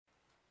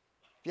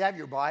If you have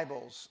your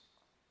Bibles,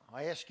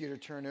 I ask you to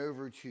turn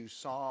over to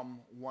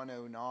Psalm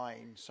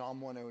 109. Psalm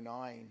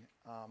 109.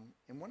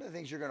 And one of the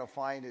things you're going to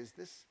find is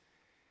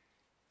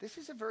this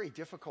is a very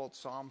difficult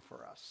psalm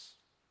for us.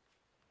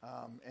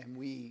 And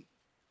we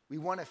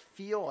want to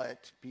feel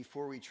it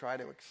before we try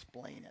to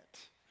explain it.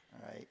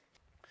 All right.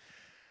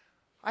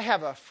 I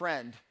have a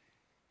friend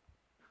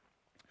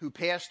who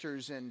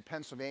pastors in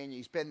Pennsylvania.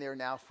 He's been there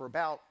now for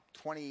about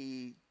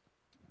 20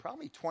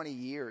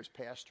 years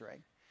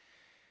pastoring.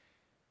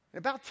 And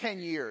about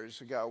 10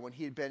 years ago, when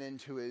he had been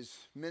into his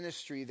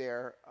ministry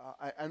there,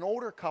 an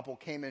older couple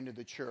came into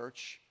the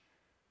church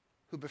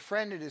who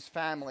befriended his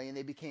family, and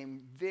they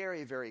became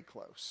very, very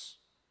close.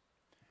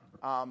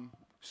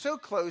 So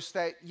close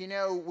that,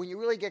 when you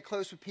really get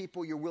close with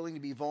people, you're willing to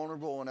be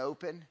vulnerable and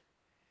open.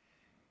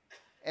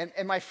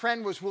 And my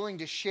friend was willing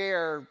to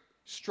share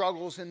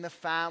struggles in the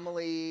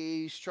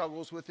family,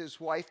 struggles with his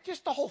wife,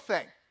 just the whole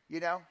thing,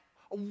 A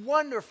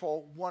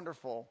wonderful,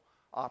 wonderful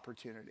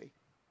opportunity.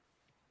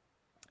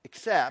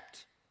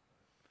 Except,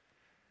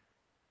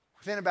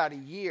 within about a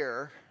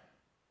year,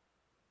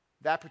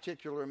 that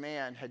particular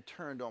man had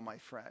turned on my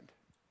friend.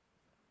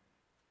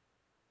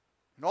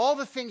 And all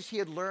the things he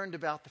had learned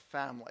about the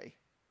family,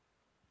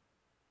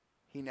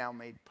 he now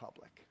made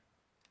public.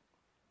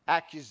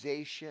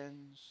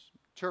 Accusations,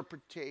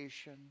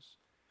 interpretations,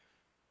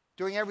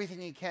 doing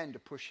everything he can to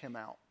push him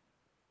out.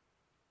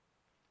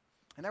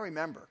 And I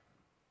remember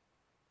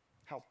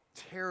how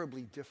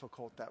terribly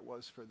difficult that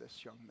was for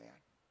this young man.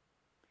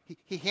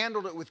 He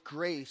handled it with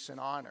grace and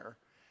honor,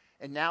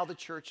 and now the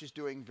church is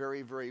doing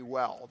very, very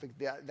well.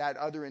 That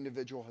other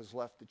individual has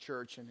left the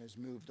church and has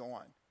moved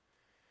on.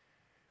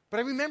 But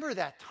I remember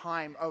that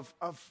time of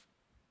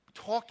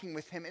talking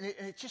with him, and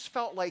it just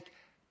felt like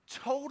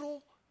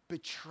total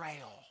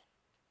betrayal.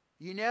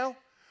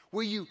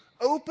 Where you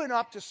open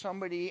up to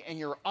somebody and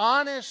you're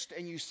honest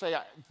and you say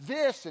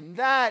this and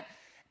that,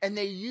 and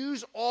they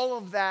use all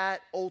of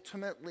that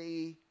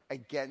ultimately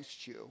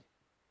against you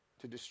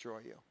to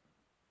destroy you.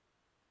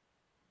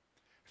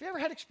 Have you ever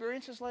had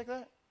experiences like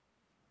that?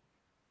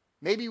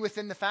 Maybe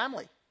within the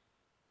family.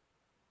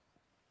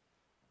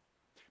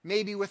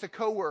 Maybe with a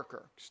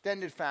coworker,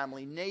 extended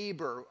family,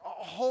 neighbor, a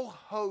whole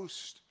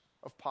host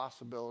of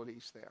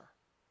possibilities there.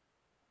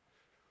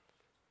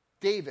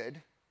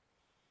 David,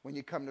 when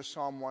you come to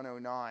Psalm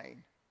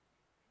 109,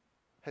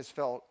 has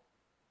felt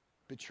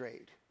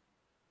betrayed.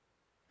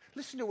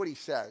 Listen to what he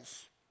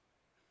says.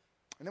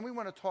 And then we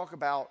want to talk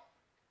about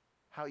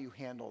how you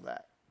handle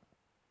that.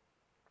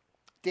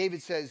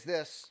 David says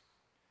this,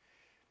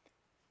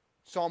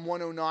 Psalm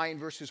 109,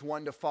 verses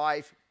 1 to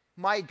 5,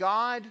 "My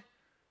God,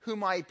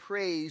 whom I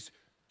praise,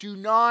 do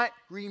not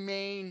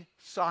remain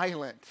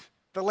silent."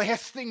 The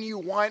last thing you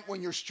want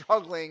when you're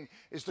struggling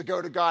is to go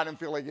to God and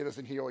feel like he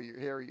doesn't hear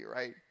you,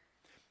 right?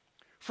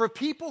 "For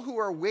people who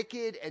are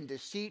wicked and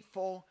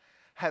deceitful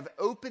have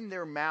opened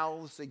their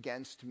mouths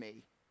against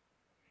me.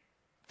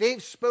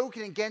 They've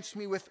spoken against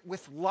me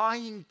with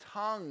lying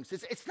tongues."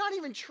 It's not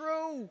even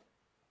true.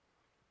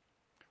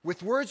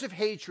 "With words of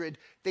hatred,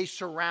 they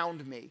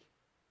surround me.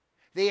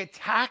 They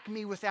attack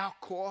me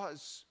without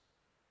cause.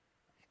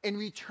 In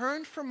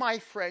return for my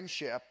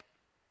friendship,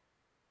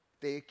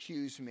 they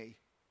accuse me.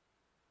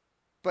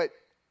 But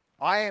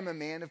I am a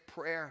man of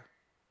prayer.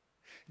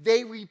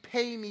 They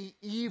repay me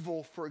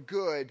evil for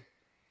good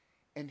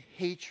and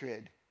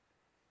hatred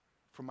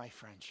for my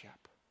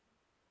friendship."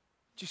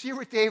 Do you see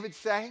what David's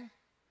saying?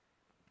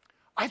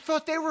 I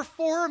thought they were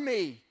for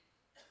me.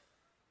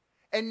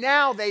 And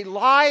now they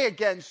lie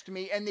against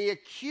me and they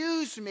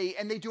accuse me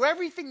and they do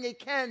everything they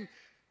can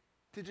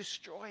to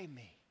destroy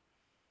me.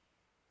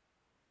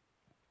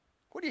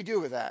 What do you do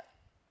with that?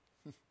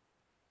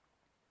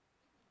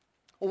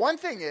 Well, one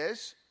thing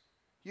is,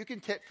 you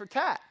can tit for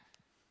tat.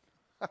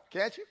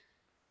 Can't you?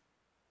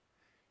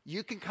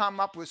 You can come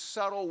up with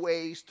subtle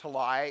ways to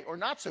lie, or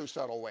not so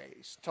subtle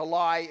ways, to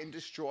lie and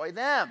destroy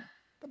them.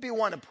 That'd be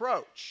one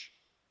approach.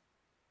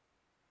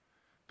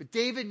 But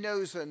David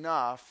knows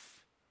enough.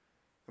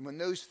 And when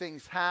those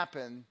things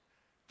happen,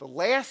 the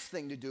last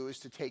thing to do is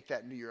to take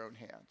that into your own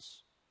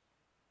hands.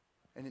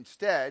 And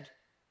instead,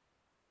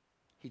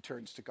 he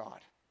turns to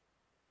God.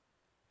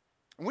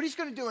 And what he's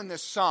going to do in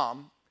this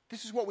psalm,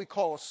 this is what we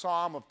call a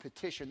psalm of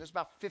petition. There's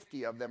about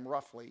 50 of them,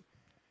 roughly,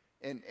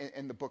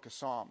 in the book of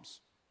Psalms.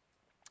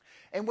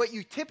 And what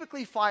you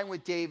typically find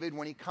with David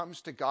when he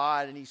comes to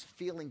God and he's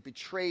feeling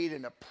betrayed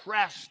and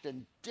oppressed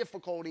and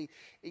difficulty,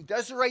 he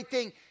does the right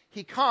thing.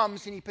 He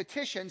comes and he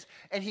petitions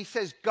and he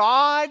says,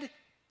 "God,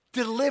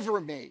 deliver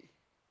me."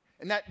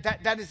 And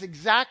that is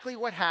exactly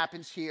what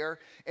happens here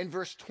in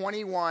verse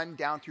 21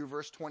 down through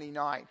verse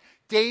 29.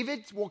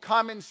 David will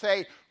come and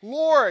say,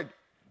 "Lord,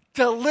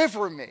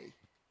 deliver me."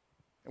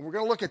 And we're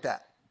going to look at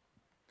that.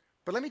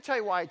 But let me tell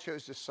you why I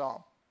chose this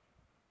psalm.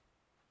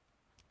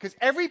 Because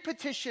every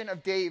petition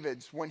of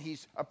David's when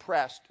he's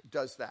oppressed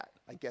does that.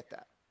 I get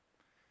that.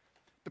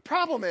 The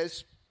problem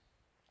is,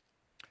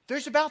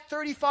 there's about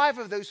 35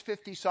 of those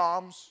 50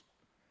 psalms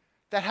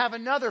that have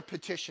another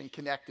petition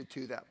connected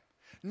to them.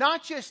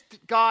 Not just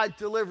 "God,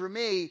 deliver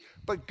me,"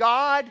 but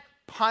 "God,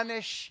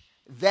 punish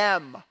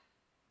them.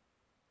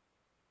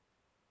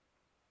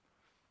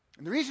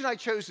 And the reason I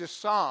chose this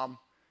psalm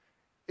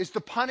is to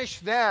punish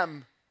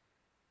them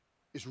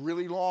is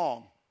really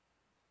long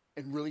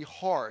and really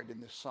hard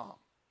in this psalm.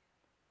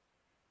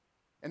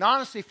 And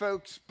honestly,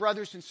 folks,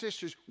 brothers and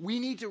sisters, we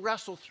need to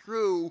wrestle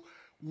through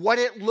what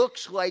it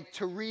looks like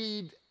to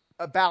read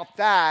about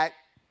that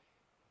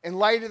in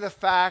light of the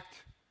fact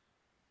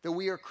that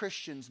we are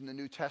Christians in the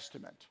New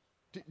Testament.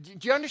 Do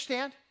you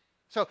understand?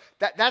 So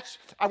that's,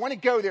 I want to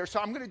go there. So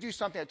I'm going to do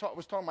something. I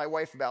was telling my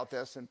wife about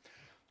this, and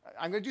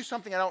I'm going to do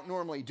something I don't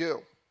normally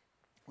do.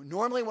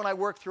 Normally when I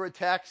work through a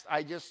text,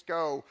 I just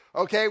go,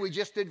 okay, we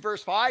just did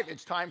verse 5.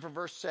 It's time for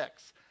verse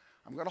 6.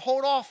 I'm going to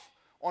hold off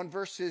on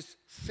verses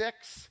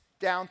 6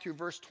 down through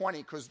verse 20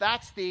 because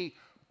that's the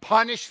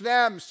punish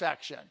them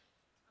section.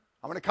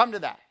 I'm going to come to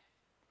that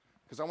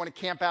because I want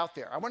to camp out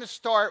there. I want to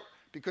start,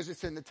 because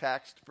it's in the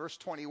text, verse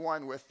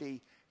 21 with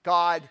the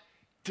God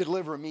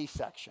deliver me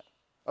section.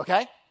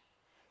 Okay?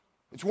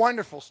 It's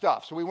wonderful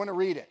stuff, so we want to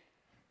read it.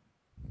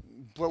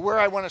 But where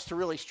I want us to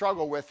really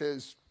struggle with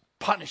is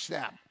punish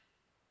them.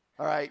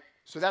 All right?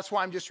 So that's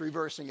why I'm just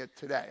reversing it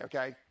today,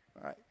 okay?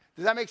 All right.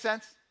 Does that make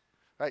sense?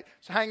 All right.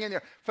 So hang in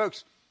there.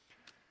 Folks,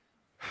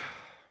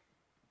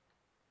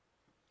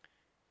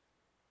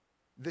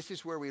 this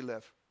is where we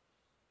live.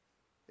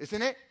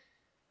 Isn't it?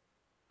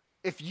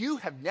 If you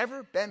have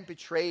never been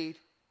betrayed,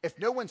 if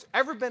no one's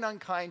ever been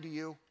unkind to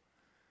you,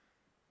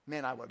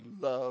 man, I would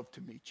love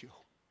to meet you.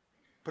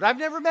 But I've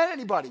never met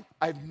anybody.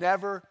 I've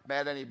never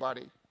met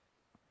anybody.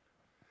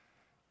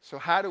 So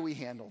how do we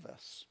handle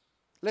this?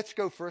 Let's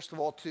go first of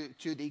all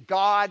to the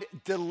God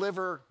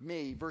deliver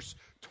me, verse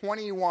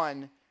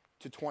 21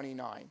 to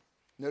 29.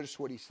 Notice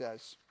what he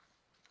says.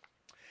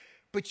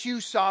 But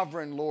you,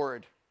 sovereign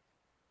Lord,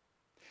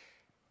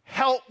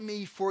 help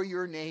me for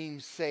your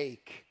name's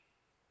sake.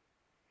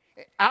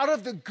 Out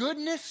of the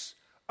goodness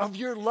of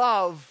your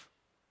love,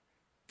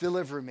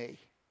 deliver me.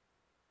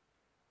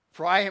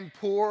 For I am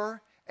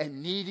poor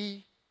and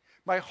needy.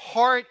 My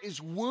heart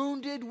is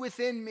wounded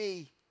within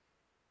me.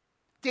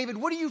 David,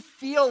 what do you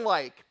feel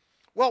like?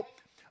 Well,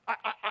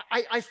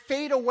 I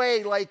fade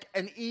away like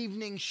an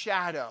evening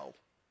shadow.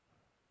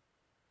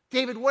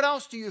 David, what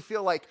else do you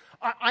feel like?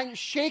 I'm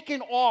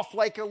shaken off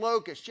like a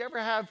locust. You ever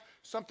have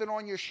something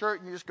on your shirt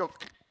and you just go,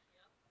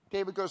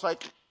 David goes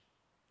like,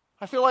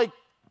 I feel like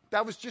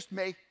that was just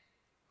me.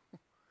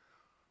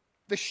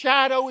 The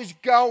shadow is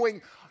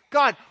going.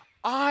 God,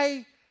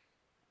 I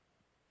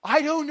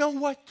don't know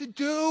what to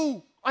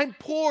do. I'm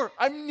poor.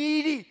 I'm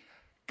needy.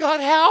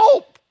 God,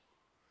 help.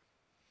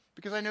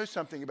 Because I know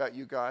something about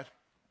you, God.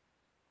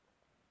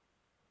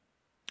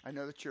 I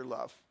know that you're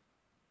love.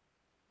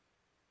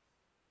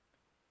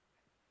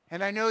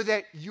 And I know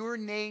that your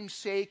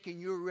namesake and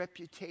your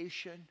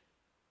reputation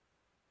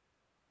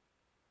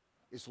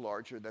is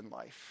larger than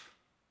life.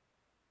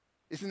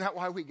 Isn't that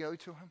why we go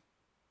to him?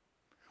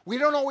 We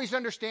don't always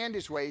understand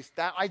his ways.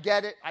 That I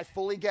get it. I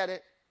fully get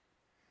it.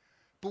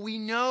 But we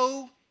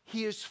know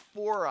he is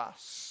for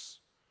us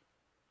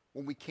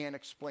when we can't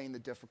explain the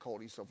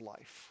difficulties of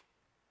life.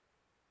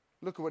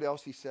 Look at what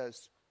else he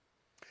says.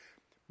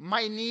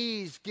 My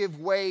knees give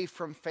way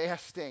from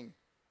fasting.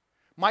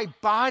 My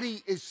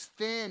body is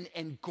thin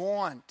and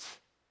gaunt.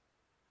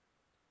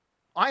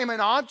 I am an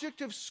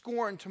object of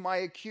scorn to my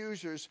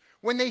accusers.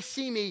 When they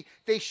see me,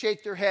 they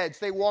shake their heads.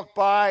 They walk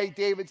by,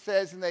 David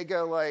says, and they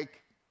go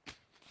like,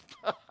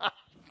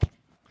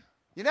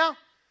 you know,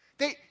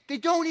 they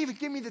don't even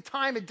give me the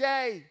time of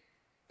day.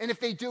 And if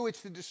they do,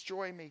 it's to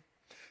destroy me.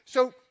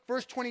 So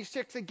verse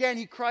 26, again,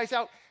 he cries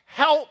out,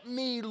 help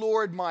me,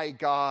 Lord my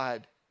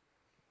God.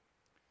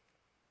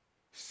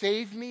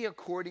 Save me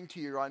according to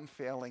your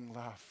unfailing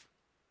love.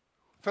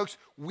 Folks,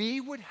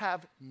 we would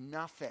have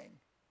nothing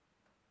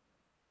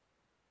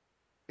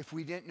if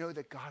we didn't know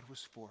that God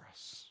was for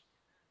us.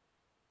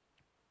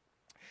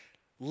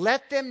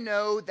 Let them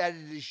know that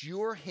it is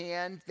your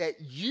hand, that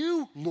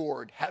you,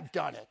 Lord, have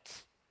done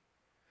it.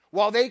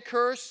 While they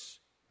curse,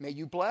 may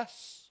you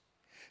bless.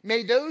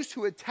 May those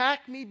who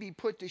attack me be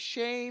put to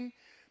shame,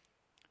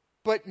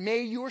 but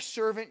may your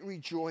servant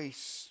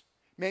rejoice.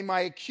 May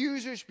my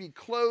accusers be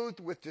clothed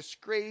with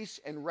disgrace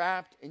and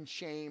wrapped in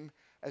shame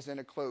as in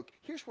a cloak.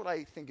 Here's what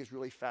I think is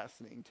really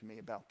fascinating to me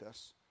about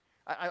this.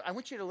 I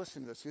want you to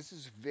listen to this. This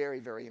is very,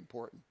 very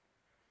important.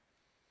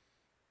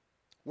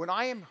 When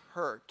I am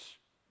hurt,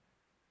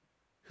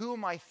 who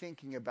am I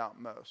thinking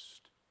about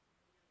most?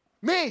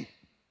 Me!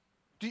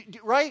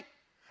 Right?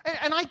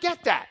 And I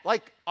get that.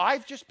 Like,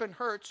 I've just been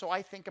hurt, so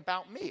I think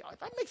about me.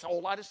 That makes a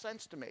whole lot of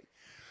sense to me.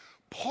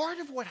 Part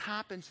of what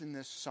happens in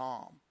this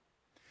psalm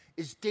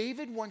is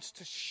David wants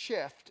to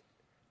shift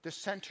the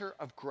center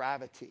of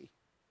gravity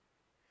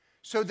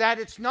so that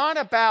it's not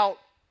about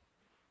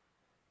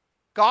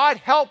God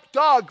help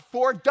Doug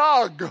for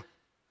Doug.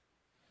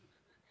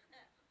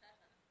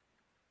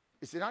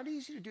 Is it not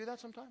easy to do that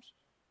sometimes?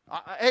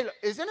 Hey,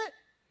 isn't it?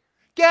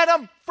 Get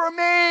him for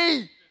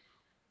me.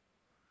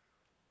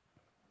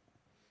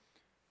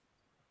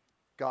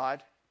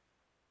 God,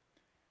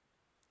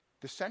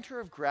 the center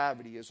of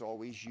gravity is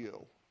always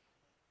you.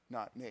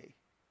 not me.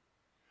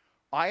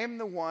 I am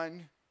the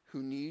one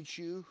who needs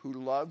you, who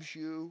loves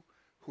you,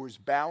 who is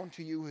bound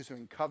to you, who is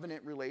in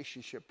covenant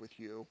relationship with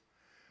you.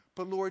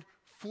 But Lord,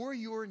 for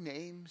your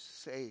name's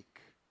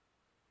sake,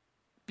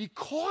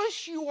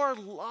 because you are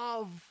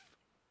love,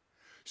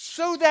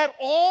 so that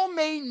all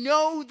may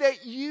know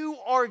that you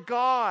are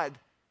God,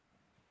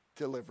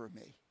 deliver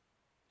me.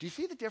 Do you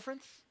see the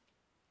difference?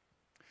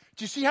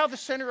 Do you see how the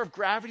center of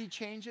gravity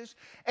changes?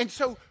 And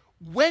so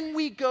when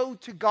we go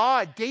to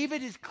God,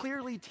 David is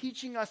clearly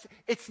teaching us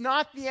it's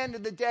not the end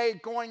of the day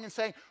going and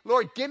saying,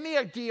 Lord, give me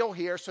a deal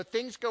here so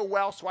things go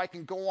well so I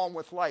can go on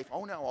with life.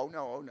 Oh no, oh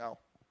no, oh no.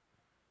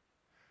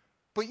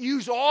 But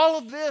use all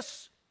of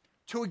this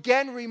to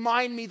again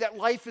remind me that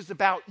life is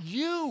about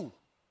you.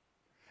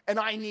 And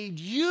I need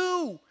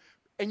you.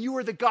 And you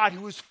are the God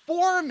who is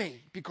for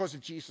me because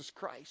of Jesus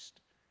Christ.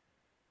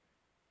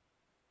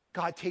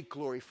 God, take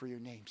glory for your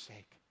name's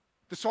sake.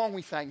 The song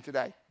we sang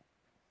today,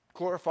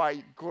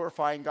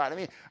 glorifying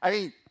God. I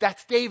mean,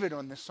 that's David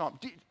on this psalm.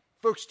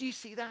 Folks, do you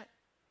see that?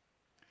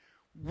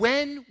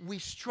 When we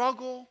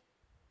struggle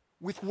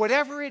with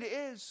whatever it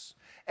is,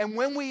 and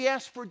when we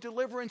ask for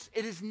deliverance,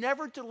 it is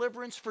never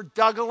deliverance for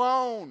Doug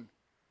alone.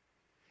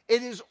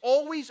 It is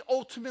always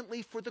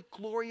ultimately for the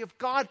glory of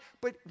God.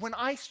 But when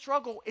I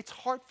struggle, it's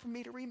hard for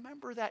me to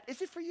remember that.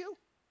 Is it for you?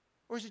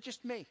 Or is it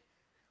just me?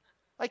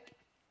 Like,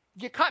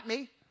 you cut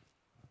me.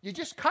 You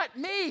just cut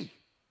me.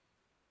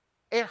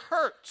 It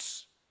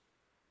hurts.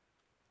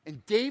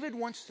 And David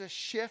wants to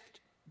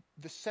shift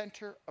the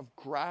center of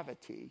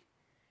gravity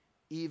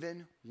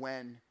even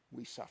when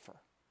we suffer.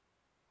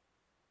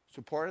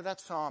 So part of that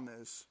psalm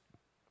is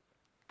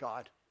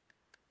God.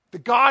 The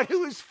God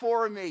who is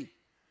for me.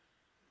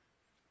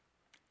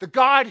 The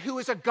God who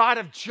is a God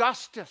of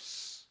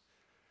justice.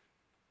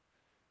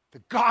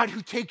 The God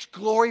who takes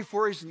glory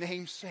for his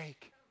name's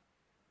sake.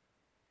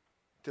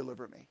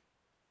 Deliver me.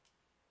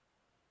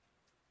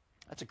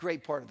 That's a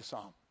great part of the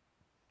psalm.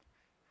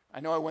 I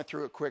know I went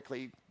through it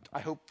quickly. I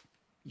hope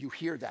you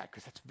hear that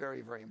because that's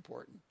very, very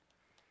important.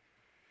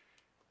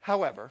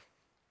 However,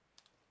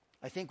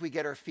 I think we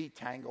get our feet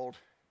tangled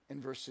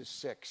in verses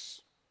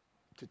 6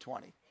 to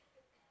 20.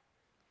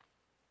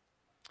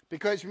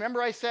 Because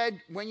remember I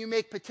said when you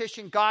make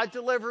petition, God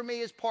deliver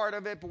me is part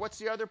of it. But what's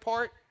the other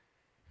part?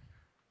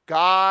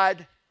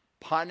 God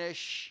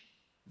punish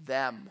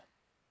them.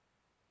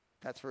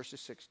 That's verses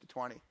 6 to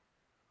 20.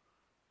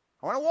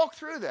 I want to walk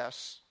through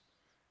this.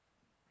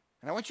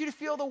 And I want you to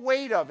feel the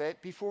weight of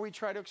it before we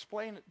try to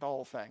explain the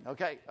whole thing.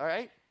 Okay? All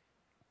right?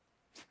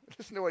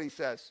 Listen to what he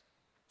says.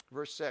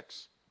 Verse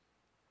 6.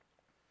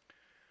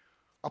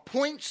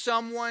 Appoint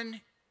someone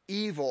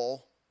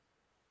evil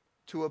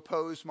to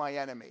oppose my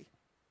enemy.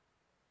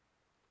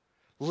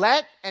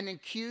 Let an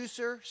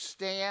accuser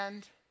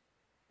stand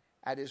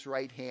at his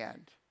right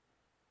hand.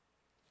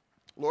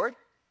 Lord,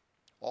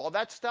 all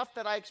that stuff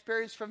that I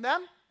experienced from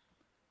them,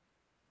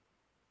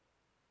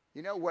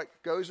 you know what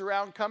goes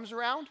around comes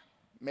around?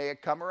 May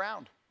it come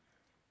around.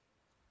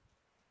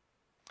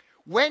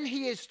 When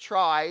he is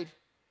tried,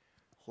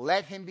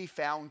 let him be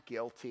found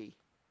guilty.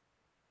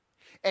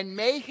 And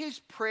may his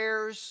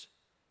prayers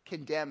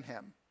condemn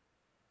him.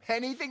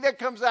 Anything that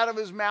comes out of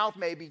his mouth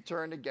may be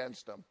turned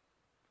against him.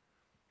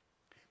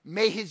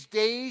 May his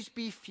days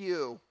be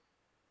few.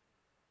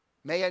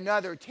 May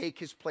another take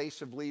his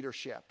place of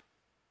leadership.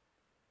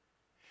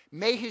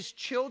 May his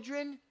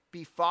children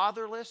be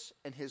fatherless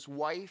and his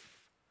wife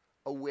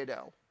a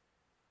widow.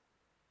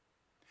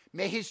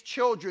 May his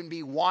children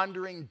be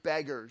wandering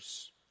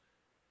beggars.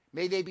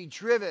 May they be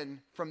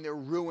driven from their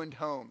ruined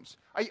homes.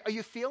 Are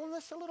you feeling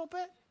this a little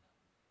bit?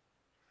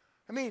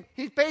 I mean,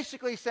 he's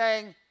basically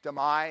saying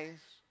demise,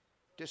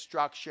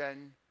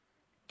 destruction,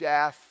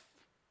 death,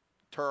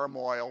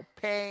 turmoil,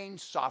 pain,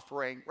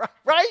 suffering,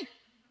 right?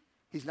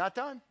 He's not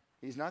done.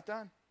 He's not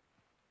done.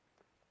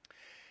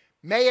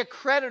 May a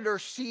creditor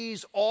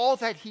seize all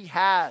that he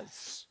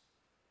has.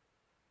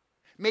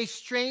 May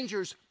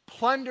strangers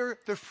plunder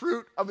the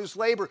fruit of his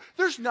labor.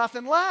 There's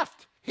nothing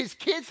left. His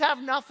kids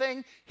have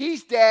nothing.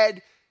 He's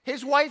dead.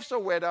 His wife's a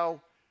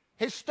widow.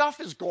 His stuff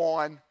is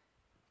gone.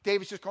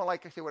 David's just going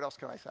like, okay, what else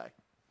can I say?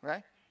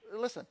 Right?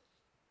 Listen.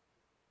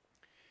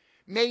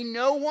 May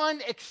no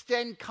one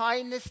extend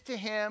kindness to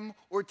him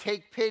or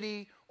take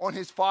pity on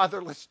his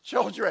fatherless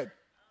children.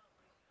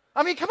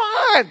 I mean, come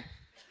on.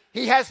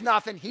 He has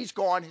nothing. He's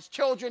gone. His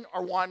children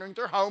are wandering.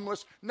 They're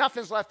homeless.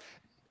 Nothing's left.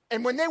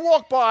 And when they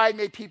walk by,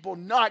 may people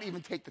not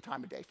even take the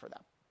time of day for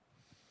them.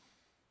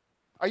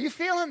 Are you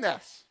feeling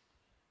this?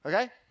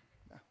 Okay?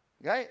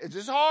 Okay? It's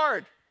just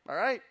hard. All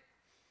right?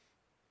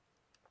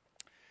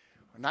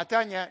 We're not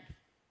done yet.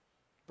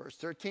 Verse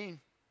 13.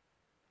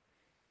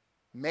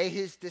 May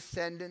his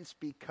descendants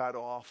be cut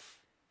off,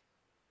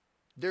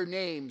 their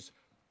names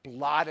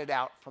blotted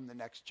out from the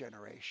next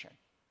generation.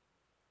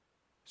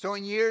 So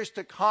in years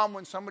to come,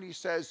 when somebody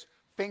says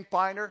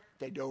Finkbeiner,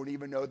 they don't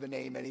even know the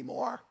name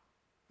anymore.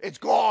 It's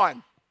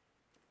gone.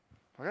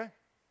 Okay?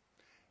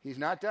 He's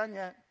not done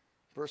yet.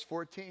 Verse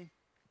 14.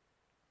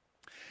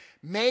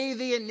 May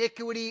the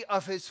iniquity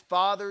of his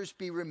fathers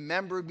be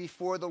remembered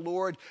before the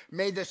Lord.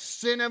 May the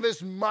sin of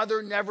his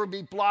mother never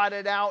be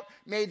blotted out.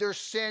 May their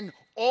sin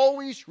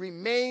always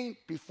remain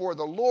before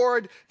the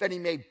Lord, that he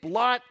may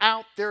blot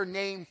out their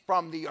name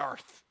from the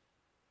earth.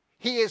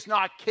 He is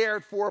not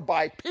cared for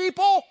by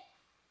people,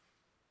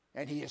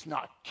 and he is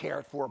not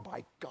cared for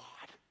by God.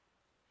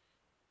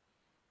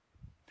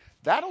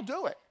 That'll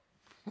do it.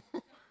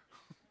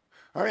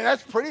 I mean,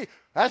 that's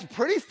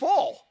pretty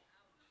full.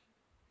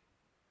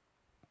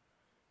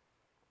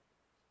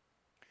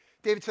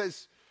 David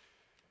says,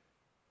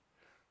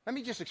 let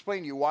me just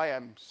explain to you why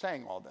I'm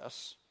saying all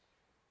this.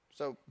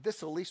 So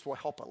this at least will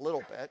help a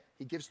little bit.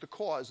 He gives the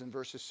cause in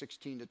verses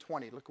 16 to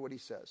 20. Look at what he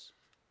says.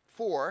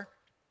 For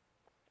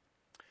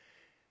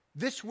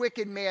this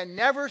wicked man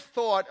never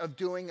thought of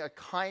doing a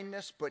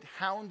kindness, but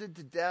hounded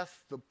to death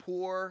the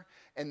poor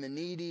and the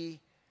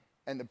needy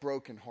and the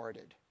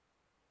brokenhearted.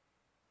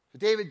 So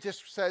David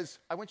just says,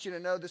 I want you to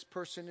know this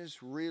person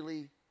is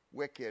really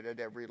wicked at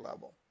every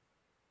level.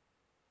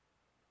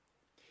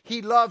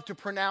 He loved to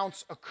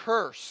pronounce a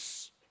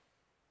curse.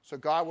 So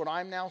God, what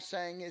I'm now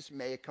saying is,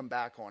 may it come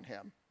back on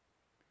him.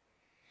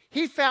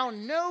 He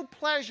found no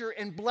pleasure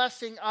in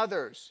blessing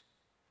others.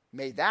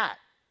 May that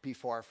be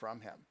far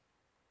from him.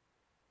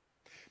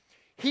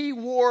 He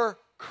wore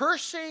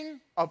cursing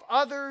of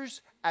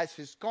others as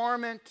his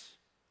garment.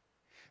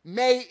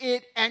 May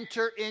it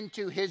enter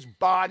into his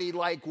body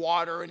like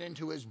water and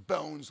into his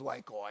bones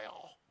like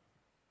oil.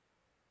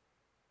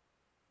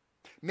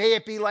 May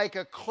it be like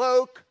a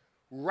cloak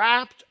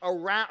wrapped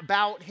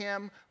about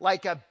him,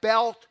 like a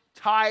belt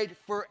tied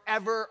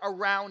forever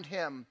around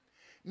him.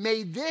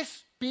 May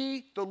this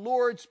be the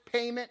Lord's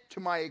payment to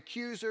my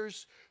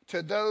accusers,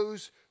 to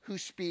those who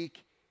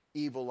speak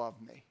evil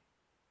of me.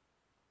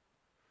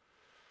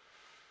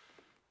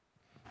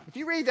 If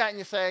you read that and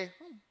you say,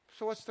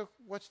 so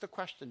what's the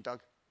question,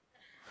 Doug?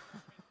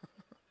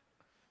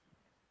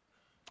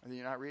 And then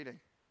you're not reading.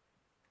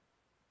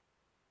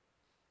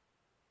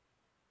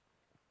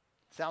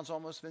 Sounds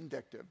almost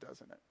vindictive,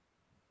 doesn't it?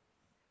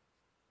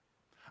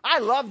 I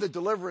love the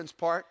deliverance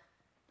part.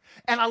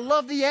 And I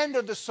love the end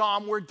of the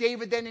psalm where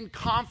David then in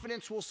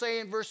confidence will say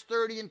in verse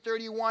 30 and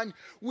 31,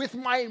 with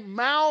my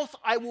mouth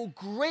I will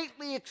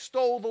greatly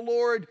extol the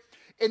Lord.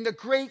 In the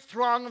great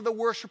throng of the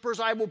worshipers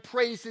I will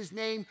praise his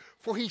name,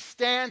 for he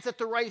stands at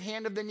the right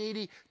hand of the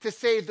needy to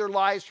save their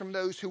lives from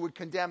those who would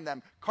condemn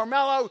them.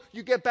 Carmelo,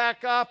 you get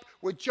back up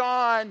with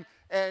John,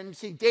 and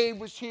see Dave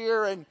was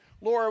here, and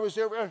Laura was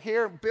over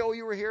here, Bill,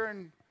 you were here,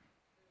 and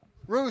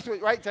Ruth,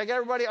 right? Did I get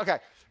everybody? Okay.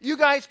 You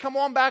guys come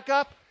on back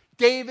up.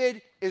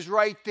 David is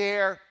right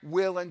there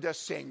willing to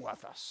sing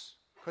with us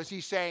because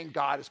he's saying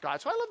God is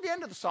God. So I love the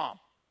end of the psalm.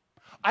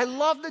 I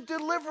love the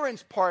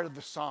deliverance part of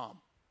the psalm.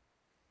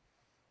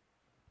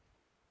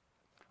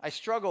 I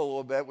struggle a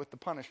little bit with the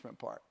punishment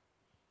part.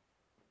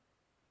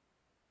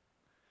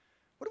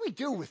 What do we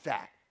do with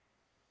that?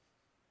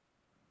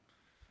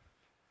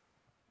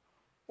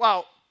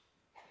 Well,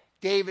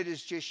 David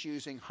is just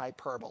using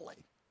hyperbole.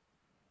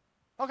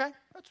 Okay,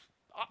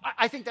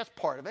 I think that's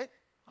part of it.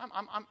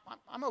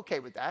 I'm okay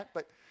with that,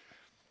 but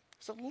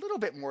there's a little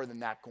bit more than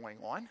that going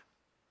on.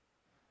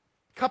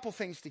 A couple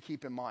things to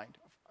keep in mind.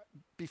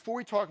 Before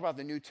we talk about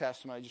the New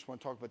Testament, I just want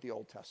to talk about the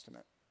Old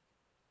Testament.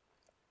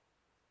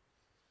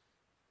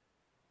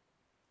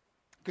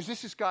 Because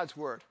this is God's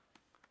Word.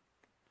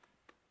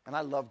 And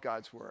I love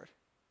God's Word.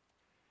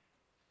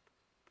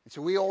 And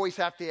so we always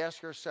have to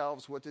ask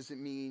ourselves, what does it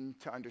mean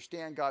to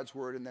understand God's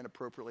Word and then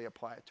appropriately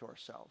apply it to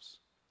ourselves?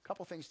 A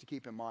couple things to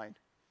keep in mind.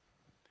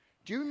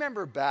 Do you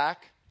remember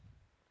back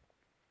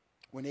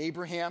when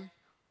Abraham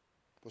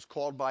was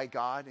called by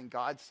God and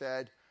God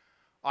said,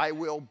 I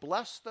will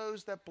bless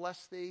those that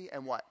bless thee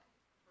and what?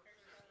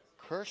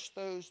 Curse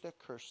those that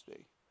curse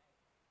thee.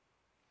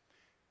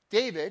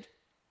 David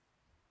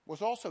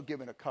was also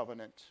given a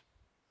covenant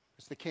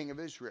as the king of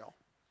Israel.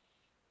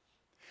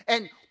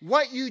 And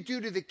what you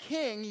do to the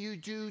king, you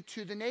do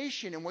to the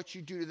nation. And what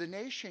you do to the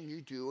nation,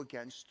 you do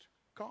against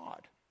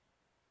God.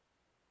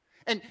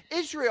 And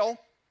Israel,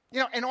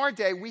 in our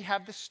day, we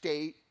have the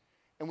state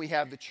and we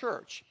have the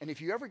church. And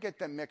if you ever get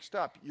them mixed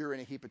up, you're in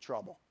a heap of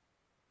trouble.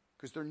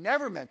 Because they're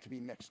never meant to be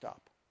mixed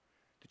up.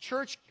 The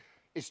church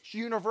is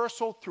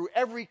universal through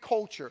every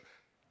culture.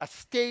 A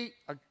state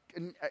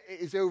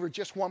is over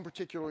just one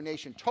particular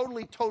nation.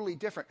 Totally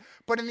different.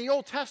 But in the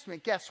Old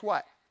Testament, guess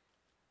what?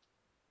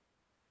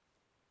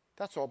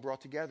 That's all brought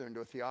together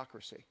into a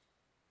theocracy.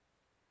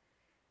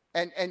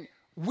 And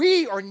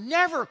we are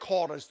never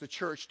called as the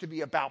church to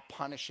be about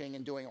punishing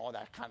and doing all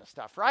that kind of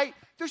stuff, right?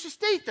 There's a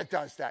state that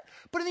does that.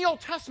 But in the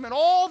Old Testament,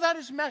 all that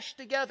is meshed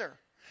together.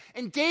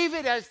 And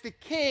David as the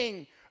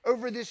king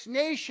over this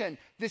nation,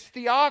 this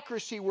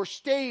theocracy where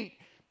state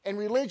and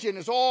religion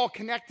is all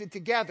connected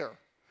together,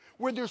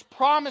 where there's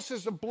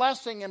promises of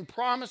blessing and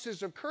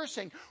promises of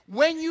cursing.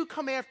 When you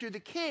come after the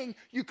king,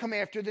 you come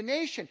after the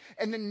nation.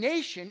 And the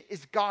nation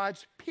is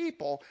God's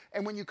people.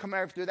 And when you come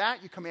after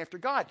that, you come after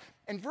God.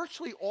 And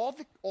virtually all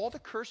the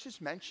curses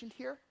mentioned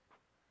here,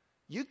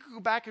 You can go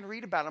back and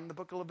read about them in the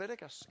book of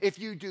Leviticus. If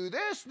you do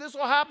this, this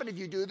will happen. If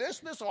you do this,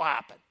 this will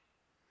happen.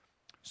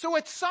 So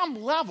at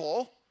some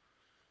level,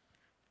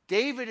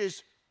 David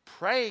is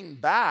praying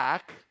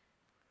back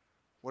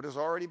what has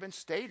already been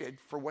stated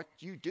for what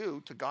you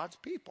do to God's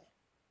people.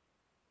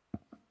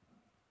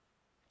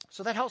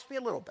 So that helps me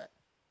a little bit.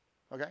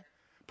 Okay?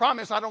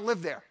 Problem is, I don't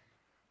live there.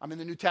 I'm in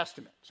the New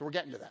Testament, so we're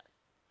getting to that.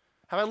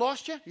 Have I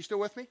lost you? You still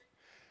with me?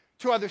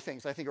 Two other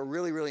things I think are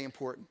really, really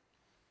important.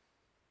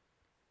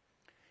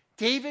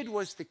 David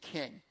was the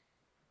king.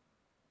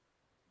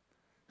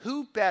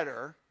 Who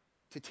better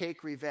to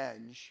take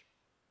revenge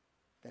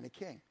than a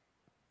king?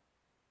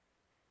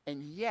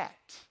 And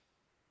yet,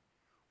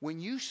 when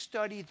you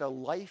study the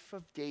life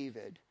of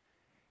David,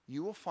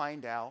 you will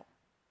find out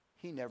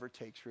he never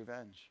takes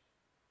revenge.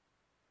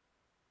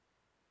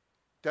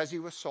 Does he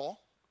with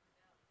Saul?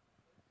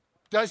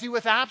 Does he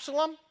with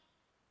Absalom?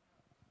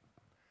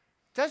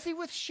 Does he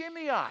with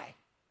Shimei?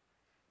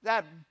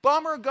 That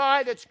bummer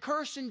guy that's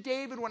cursing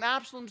David when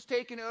Absalom's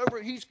taking over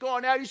and he's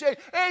going out. He's saying,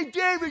 hey,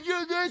 David,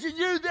 you this and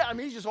you that. I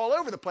mean, he's just all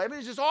over the place. I mean,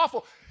 it's just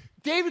awful.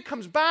 David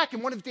comes back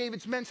and one of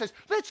David's men says,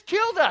 let's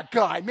kill that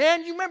guy,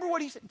 man. You remember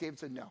what he said? David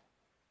said, no.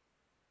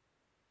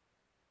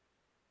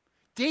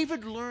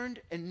 David learned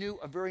and knew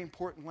a very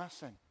important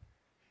lesson.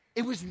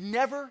 It was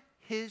never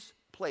his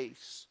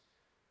place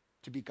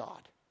to be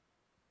God.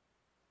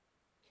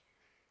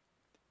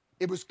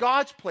 It was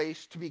God's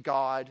place to be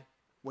God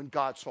when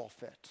God saw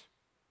fit.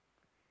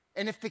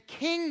 And if the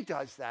king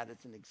does that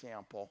as an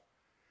example,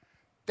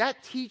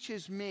 that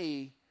teaches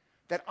me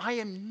that I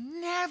am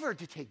never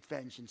to take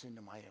vengeance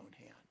into my own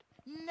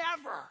hand.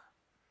 Never.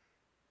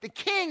 The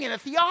king in a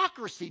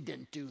theocracy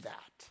didn't do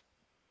that.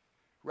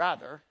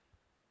 Rather,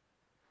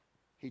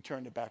 he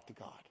turned it back to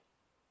God.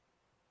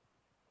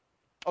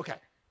 Okay.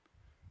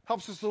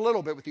 Helps us a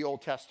little bit with the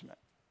Old Testament.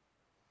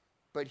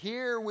 But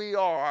here we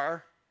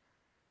are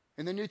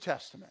in the New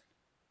Testament.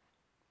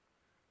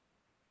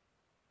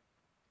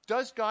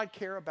 Does God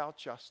care about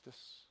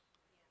justice?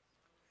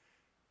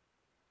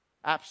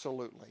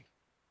 Absolutely.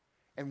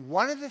 And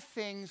one of the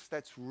things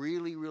that's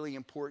really, really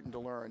important to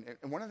learn,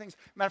 and one of the things,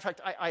 matter of fact,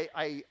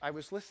 I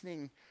was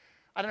listening,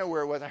 I don't know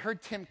where it was, I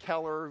heard Tim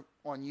Keller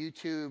on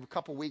YouTube a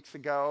couple weeks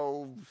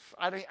ago.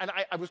 I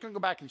was going to go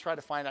back and try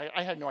to find it.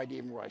 I had no idea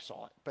even where I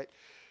saw it. But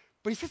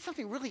he said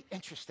something really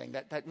interesting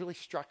that really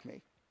struck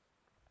me.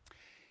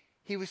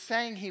 He was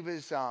saying he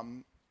was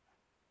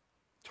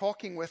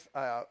talking with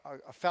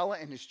a fella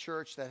in his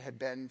church that had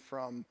been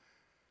from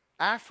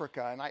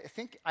Africa, and I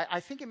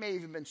think it may have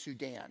even been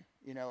Sudan,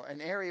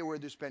 an area where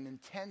there's been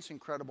intense,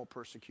 incredible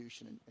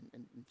persecution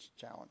and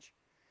challenge.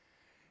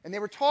 And they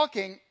were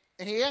talking,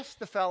 and he asked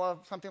the fella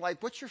something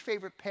like, what's your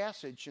favorite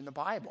passage in the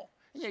Bible?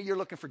 And, you're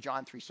looking for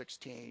John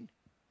 3:16,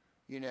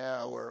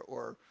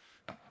 or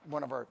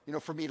one of our,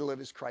 for me to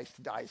live is Christ,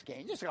 to die is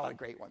gain. There's a lot of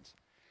great ones.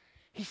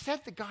 He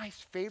said the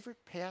guy's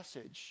favorite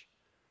passage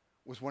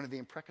was one of the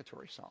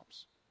imprecatory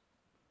Psalms.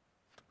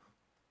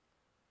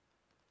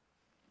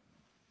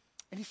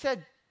 And he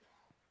said,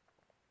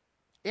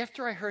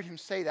 after I heard him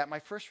say that, my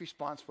first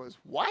response was,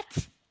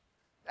 what?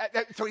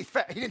 That's what he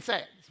felt. He didn't say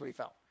it. That's what he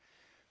felt.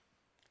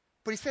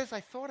 But he says,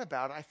 I thought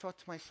about it. I thought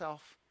to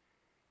myself,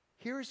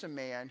 here's a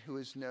man who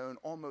has known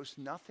almost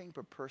nothing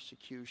but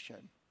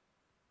persecution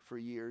for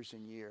years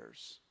and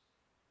years.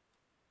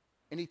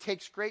 And he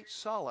takes great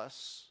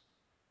solace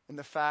in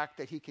the fact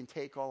that he can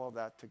take all of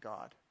that to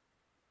God.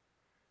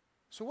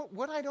 So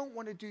what I don't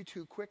want to do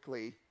too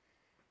quickly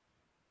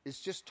is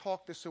just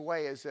talk this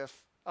away as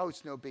if, oh,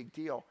 it's no big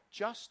deal.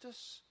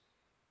 Justice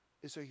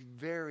is a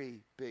very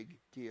big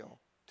deal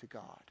to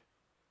God.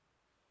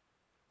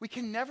 We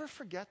can never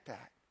forget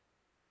that.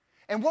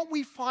 And what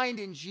we find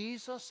in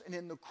Jesus and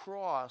in the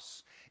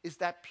cross is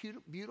that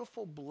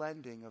beautiful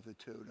blending of the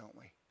two, don't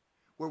we?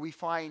 Where we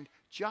find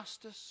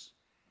justice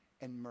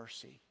and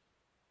mercy.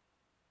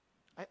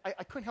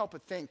 I couldn't help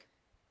but think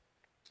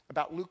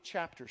about Luke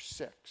chapter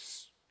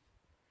 6.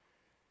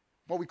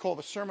 What we call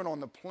the Sermon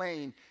on the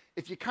Plain.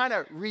 If you kind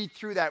of read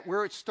through that,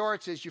 where it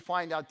starts is you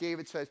find out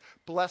David says,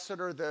 blessed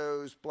are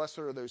those,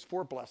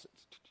 four blesseds.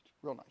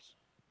 Real nice.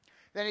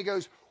 Then he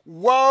goes,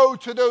 woe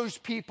to those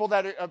people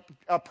that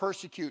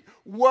persecute.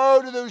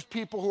 Woe to those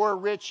people who are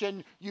rich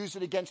and use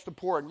it against the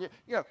poor. And,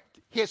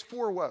 he has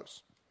four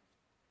woes.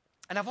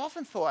 And I've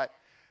often thought,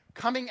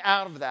 coming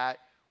out of that,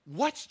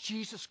 what's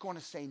Jesus going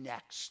to say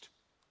next?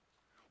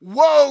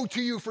 Woe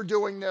to you for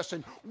doing this,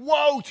 and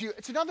woe to you.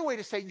 It's another way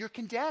to say you're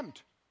condemned.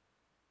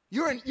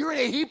 You're in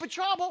a heap of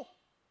trouble.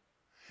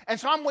 And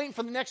so I'm waiting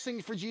for the next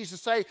thing for Jesus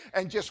to say,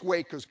 and just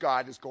wait because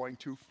God is going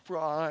to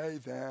fry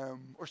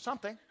them or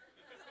something.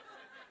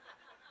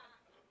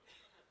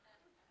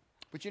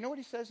 But you know what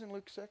he says in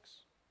Luke 6?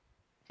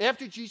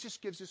 After Jesus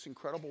gives this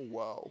incredible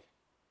woe,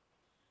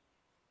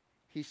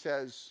 he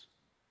says,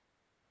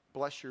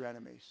 bless your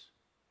enemies.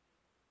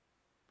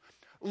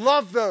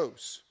 Love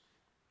those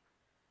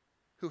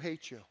who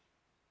hate you.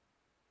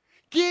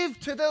 Give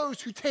to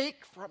those who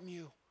take from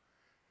you.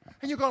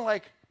 And you're going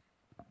like,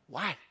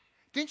 what?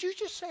 Didn't you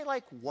just say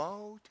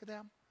woe to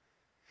them?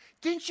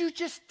 Didn't you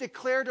just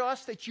declare to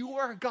us that you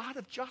are a God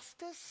of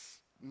justice?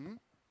 Mm-hmm.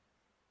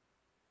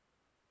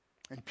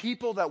 And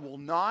people that will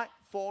not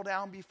fall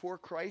down before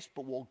Christ,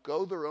 but will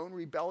go their own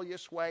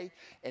rebellious way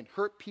and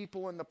hurt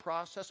people in the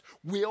process,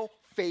 will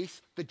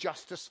face the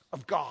justice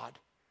of God.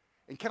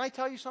 And can I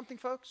tell you something,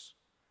 folks?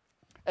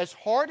 As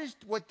hard as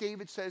what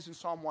David says in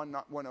Psalm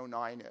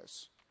 109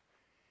 is,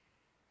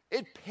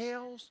 it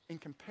pales in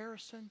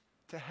comparison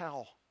to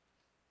hell.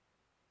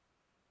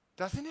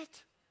 Doesn't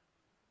it?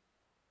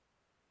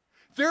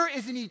 There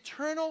is an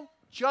eternal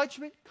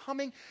judgment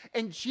coming,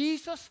 and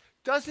Jesus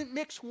doesn't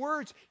mix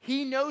words.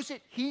 He knows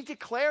it. He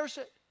declares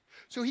it.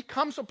 So he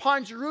comes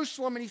upon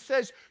Jerusalem and he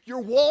says, your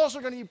walls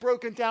are going to be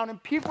broken down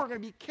and people are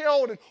going to be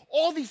killed and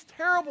all these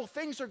terrible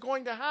things are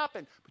going to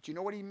happen. But you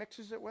know what he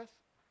mixes it with?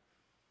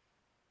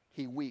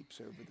 He weeps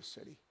over the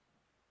city.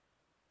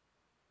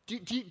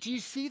 Do you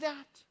see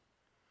that?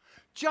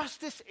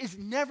 Justice is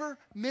never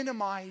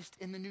minimized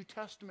in the New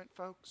Testament,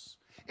 folks.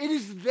 It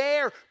is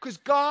there because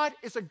God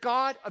is a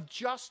God of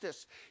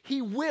justice.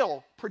 He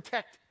will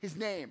protect his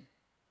name.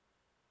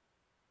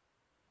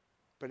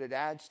 But it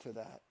adds to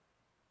that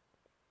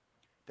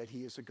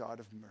he is a God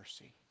of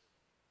mercy.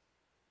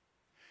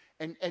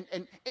 And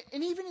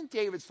even in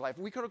David's life,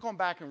 we could have gone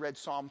back and read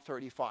Psalm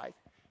 35.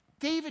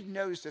 David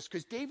knows this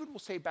because David will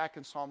say back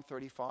in Psalm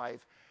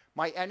 35,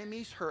 my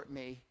enemies hurt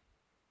me,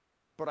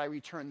 but I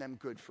return them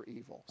good for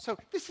evil. So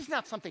this is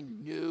not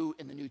something new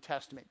in the New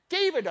Testament.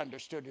 David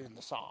understood it in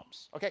the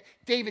Psalms. Okay?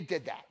 David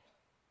did that.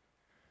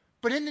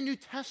 But in the New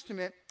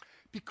Testament,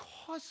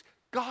 because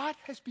God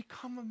has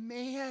become a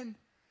man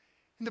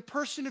in the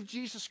person of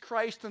Jesus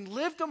Christ and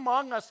lived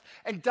among us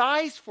and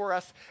dies for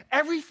us,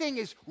 everything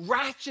is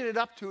ratcheted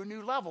up to a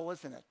new level,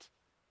 isn't it?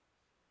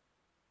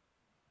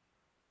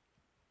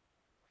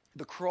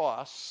 The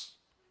cross,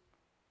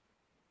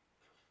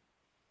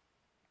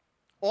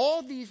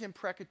 all these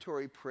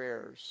imprecatory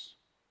prayers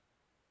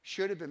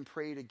should have been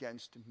prayed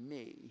against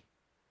me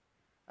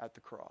at the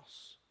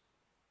cross.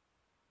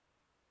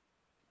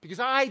 Because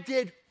I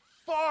did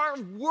far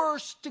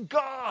worse to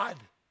God.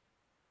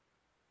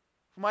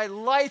 For my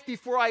life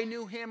before I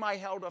knew him, I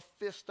held a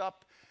fist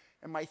up,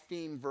 and my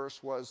theme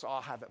verse was,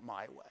 I'll have it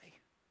my way.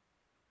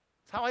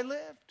 That's how I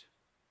lived.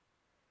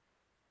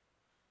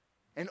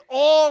 And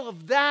all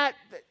of that,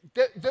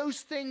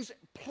 those things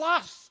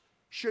plus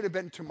should have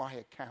been to my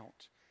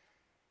account.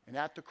 And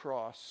at the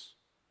cross,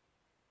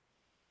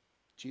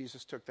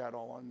 Jesus took that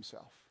all on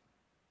himself.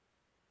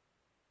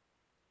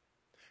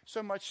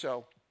 So much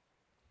so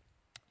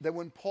that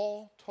when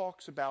Paul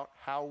talks about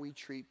how we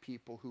treat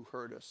people who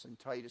hurt us in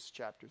Titus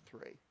chapter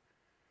 3,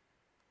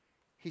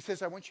 he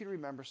says, I want you to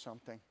remember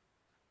something.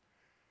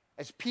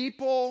 As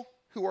people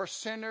who are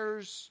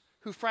sinners,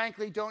 who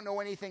frankly don't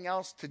know anything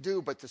else to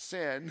do but to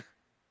sin,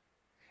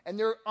 and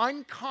they're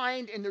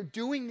unkind and they're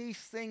doing these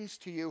things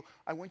to you,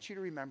 I want you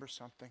to remember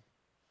something.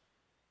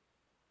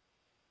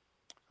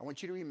 I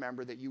want you to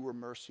remember that you were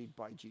mercied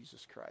by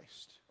Jesus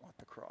Christ at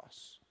the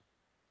cross.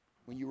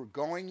 When you were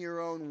going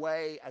your own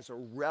way as a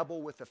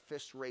rebel with a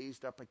fist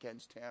raised up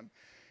against him,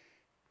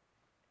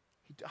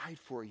 he died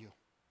for you.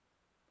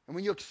 And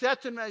when you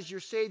accept him as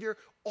your Savior,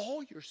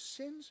 all your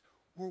sins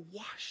were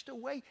washed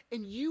away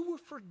and you were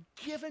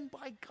forgiven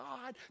by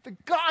God, the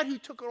God who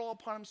took it all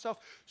upon himself.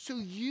 So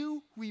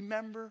you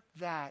remember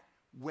that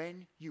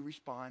when you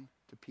respond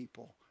to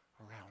people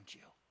around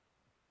you.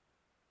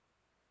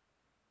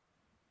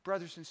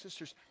 Brothers and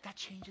sisters, that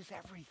changes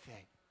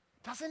everything,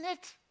 doesn't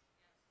it?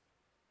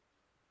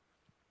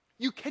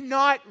 You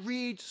cannot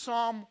read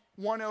Psalm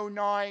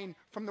 109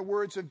 from the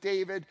words of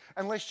David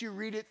unless you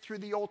read it through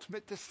the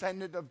ultimate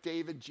descendant of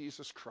David,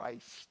 Jesus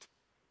Christ.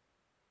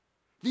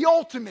 The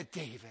ultimate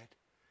David,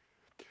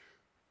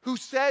 who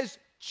says,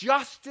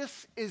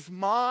 justice is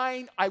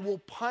mine, I will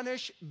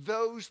punish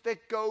those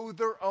that go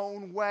their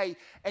own way.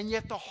 And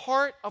yet the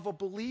heart of a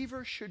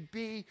believer should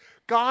be,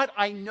 God,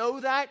 I know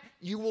that.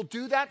 You will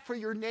do that for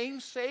your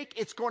name's sake.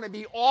 It's going to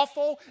be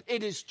awful.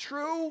 It is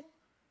true.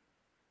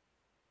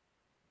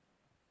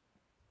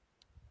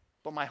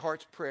 But my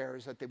heart's prayer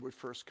is that they would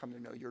first come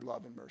to know your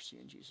love and mercy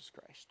in Jesus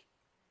Christ.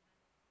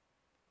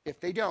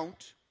 If they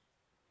don't,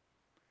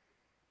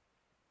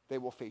 they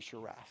will face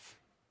your wrath.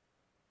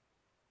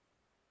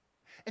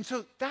 And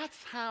so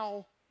that's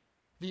how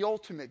the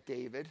ultimate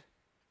David,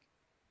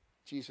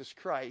 Jesus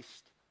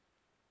Christ,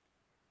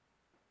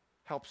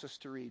 helps us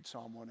to read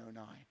Psalm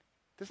 109.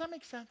 Does that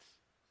make sense?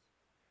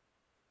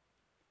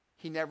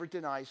 He never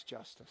denies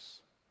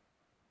justice.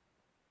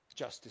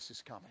 Justice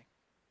is coming.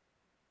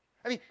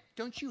 I mean,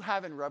 don't you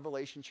have in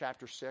Revelation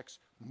chapter 6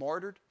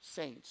 martyred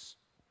saints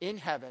in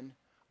heaven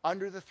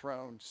under the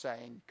throne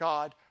saying,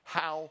 God,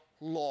 how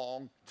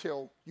long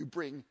till you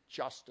bring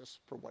justice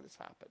for what has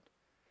happened?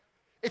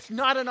 It's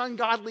not an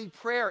ungodly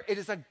prayer. It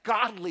is a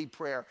godly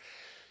prayer.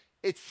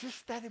 It's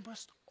just that it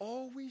must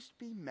always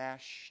be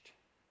meshed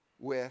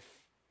with,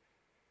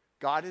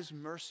 God has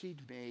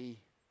mercied me.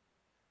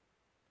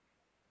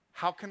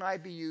 How can I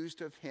be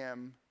used of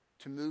him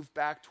to move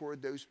back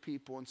toward those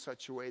people in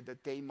such a way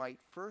that they might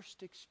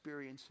first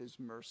experience his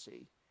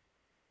mercy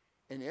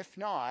And if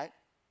not,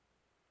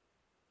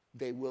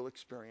 they will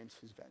experience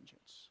his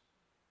vengeance.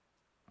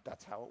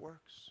 That's how it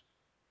works.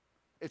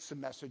 It's the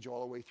message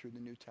all the way through the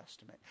New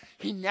Testament.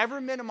 He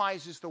never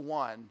minimizes the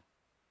one,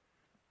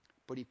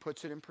 but he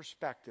puts it in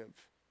perspective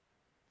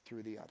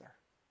through the other.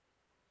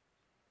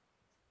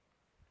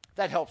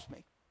 That helps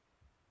me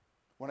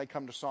when I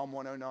come to Psalm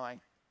 109.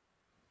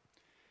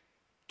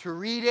 To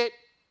read it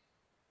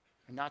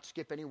and not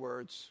skip any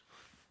words.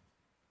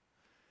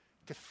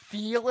 To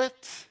feel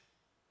it.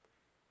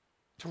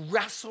 To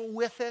wrestle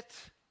with it.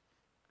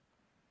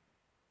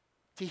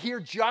 To hear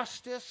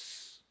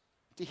justice.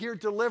 To hear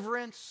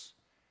deliverance.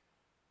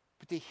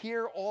 But to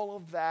hear all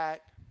of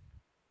that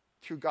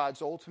through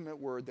God's ultimate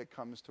word that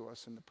comes to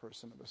us in the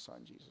person of the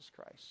Son, Jesus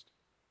Christ.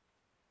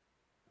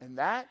 And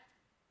that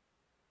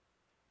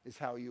is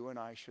how you and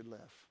I should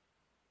live.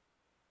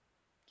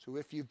 So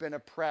if you've been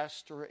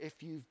oppressed or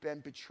if you've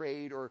been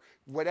betrayed or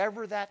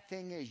whatever that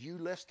thing is, you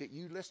list it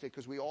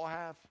because we all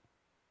have.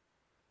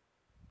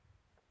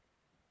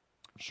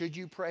 Should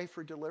you pray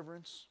for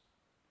deliverance?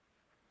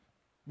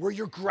 Where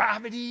your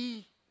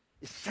gravity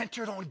is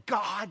centered on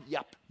God?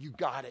 Yep, you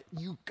got it.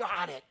 You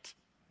got it.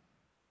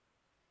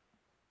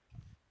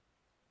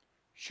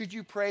 Should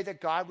you pray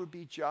that God would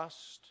be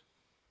just?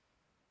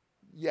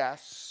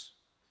 Yes.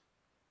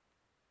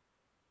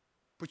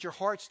 But your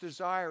heart's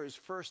desire is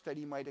first that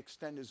he might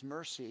extend his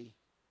mercy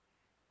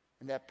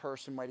and that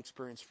person might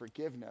experience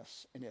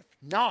forgiveness. And if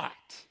not,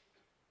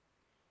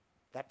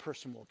 that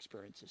person will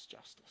experience his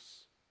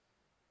justice.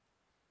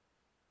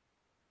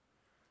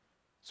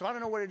 So I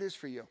don't know what it is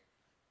for you.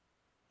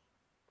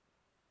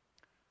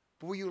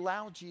 But will you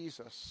allow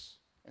Jesus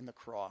and the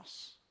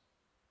cross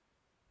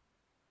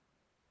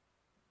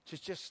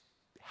to just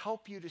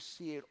help you to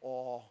see it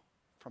all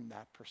from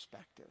that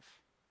perspective?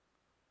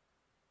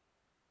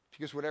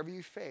 Because whatever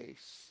you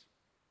face,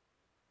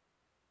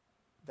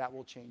 that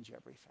will change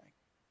everything.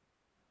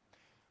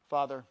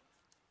 Father,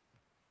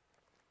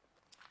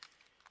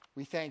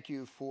 we thank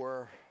you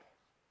for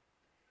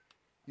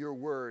your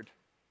word.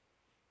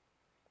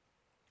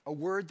 A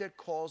word that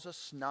calls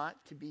us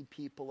not to be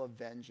people of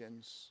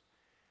vengeance,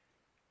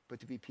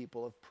 but to be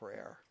people of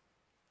prayer.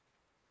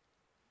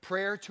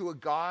 Prayer to a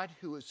God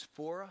who is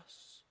for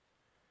us,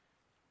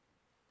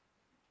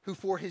 who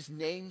for his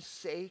name's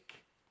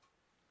sake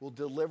will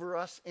deliver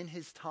us in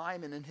his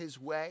time and in his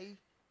way.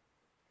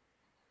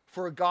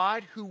 For a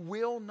God who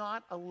will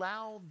not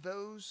allow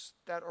those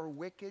that are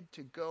wicked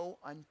to go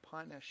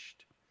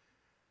unpunished,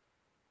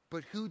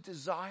 but who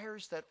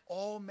desires that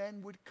all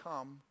men would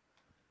come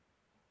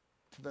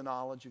to the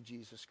knowledge of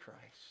Jesus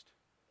Christ.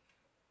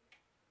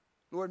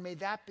 Lord, may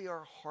that be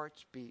our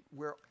heart's beat,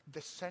 where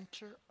the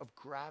center of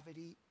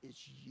gravity is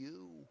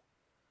you,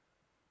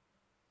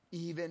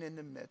 even in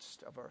the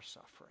midst of our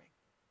suffering.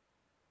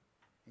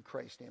 In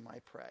Christ's name I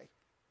pray.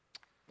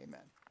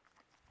 Amen.